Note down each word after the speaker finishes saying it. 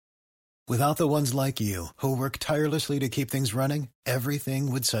Without the ones like you, who work tirelessly to keep things running,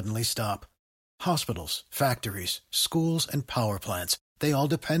 everything would suddenly stop. Hospitals, factories, schools, and power plants, they all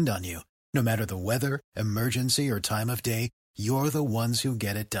depend on you. No matter the weather, emergency, or time of day, you're the ones who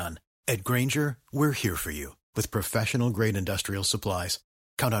get it done. At Grainger, we're here for you with professional-grade industrial supplies.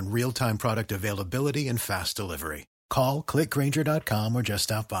 Count on real-time product availability and fast delivery. Call, click Grainger.com, or just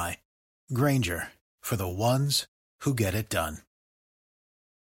stop by. Grainger, for the ones who get it done.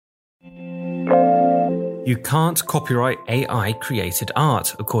 You can't copyright AI-created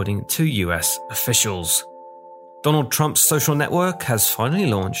art, according to US officials. Donald Trump's social network has finally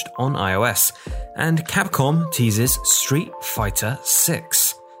launched on iOS, and Capcom teases Street Fighter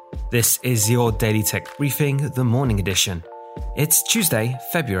 6. This is your Daily Tech Briefing, the morning edition. It's Tuesday,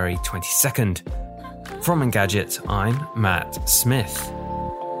 February 22nd. From Engadget, I'm Matt Smith.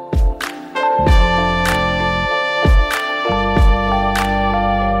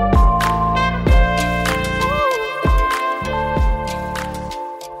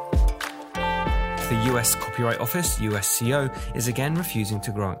 The US Copyright Office, USCO, is again refusing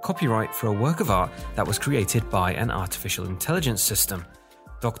to grant copyright for a work of art that was created by an artificial intelligence system.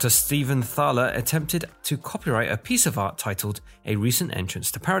 Dr. Stephen Thaler attempted to copyright a piece of art titled A Recent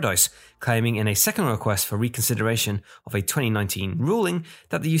Entrance to Paradise, claiming in a second request for reconsideration of a 2019 ruling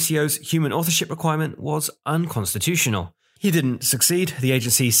that the UCO's human authorship requirement was unconstitutional. He didn't succeed. The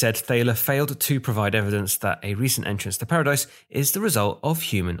agency said Thaler failed to provide evidence that A Recent Entrance to Paradise is the result of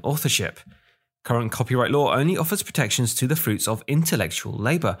human authorship. Current copyright law only offers protections to the fruits of intellectual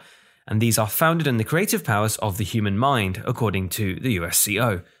labour, and these are founded in the creative powers of the human mind, according to the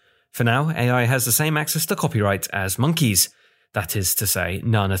USCO. For now, AI has the same access to copyright as monkeys. That is to say,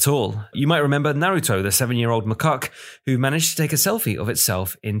 none at all. You might remember Naruto, the 7-year-old macaque, who managed to take a selfie of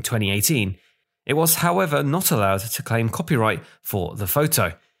itself in 2018. It was, however, not allowed to claim copyright for the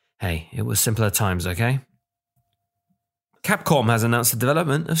photo. Hey, it was simpler times, okay? Capcom has announced the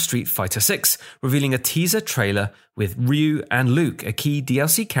development of Street Fighter 6, revealing a teaser trailer with Ryu and Luke, a key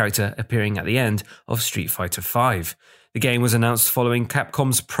DLC character, appearing at the end of Street Fighter 5. The game was announced following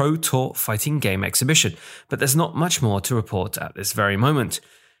Capcom's Pro Tour fighting game exhibition, but there's not much more to report at this very moment.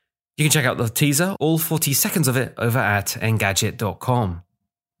 You can check out the teaser, all 40 seconds of it, over at Engadget.com.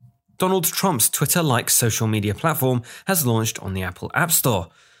 Donald Trump's Twitter-like social media platform has launched on the Apple App Store.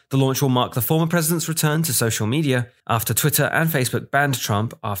 The launch will mark the former president's return to social media after Twitter and Facebook banned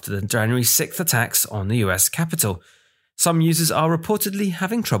Trump after the January 6th attacks on the US Capitol. Some users are reportedly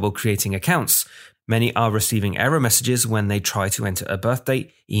having trouble creating accounts. Many are receiving error messages when they try to enter a birth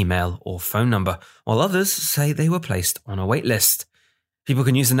date, email, or phone number, while others say they were placed on a wait list. People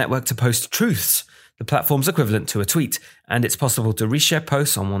can use the network to post truths, the platform's equivalent to a tweet, and it's possible to reshare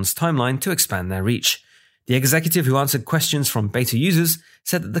posts on one's timeline to expand their reach. The executive who answered questions from beta users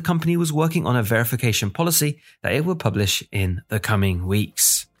said that the company was working on a verification policy that it will publish in the coming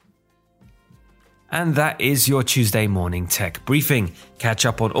weeks. And that is your Tuesday morning tech briefing. Catch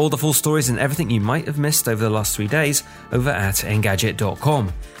up on all the full stories and everything you might have missed over the last 3 days over at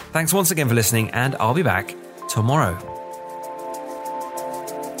Engadget.com. Thanks once again for listening, and I'll be back tomorrow.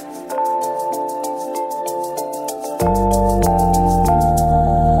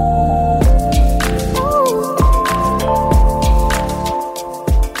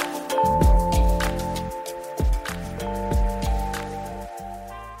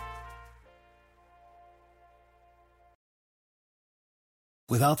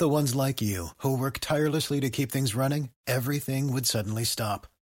 Without the ones like you, who work tirelessly to keep things running, everything would suddenly stop.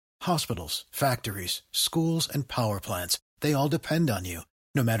 Hospitals, factories, schools, and power plants, they all depend on you.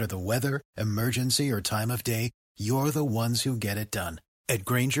 No matter the weather, emergency, or time of day, you're the ones who get it done. At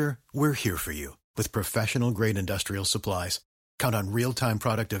Grainger, we're here for you with professional-grade industrial supplies. Count on real-time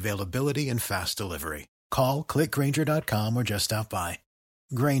product availability and fast delivery. Call, click Grainger.com, or just stop by.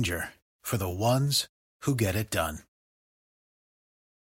 Grainger, for the ones who get it done.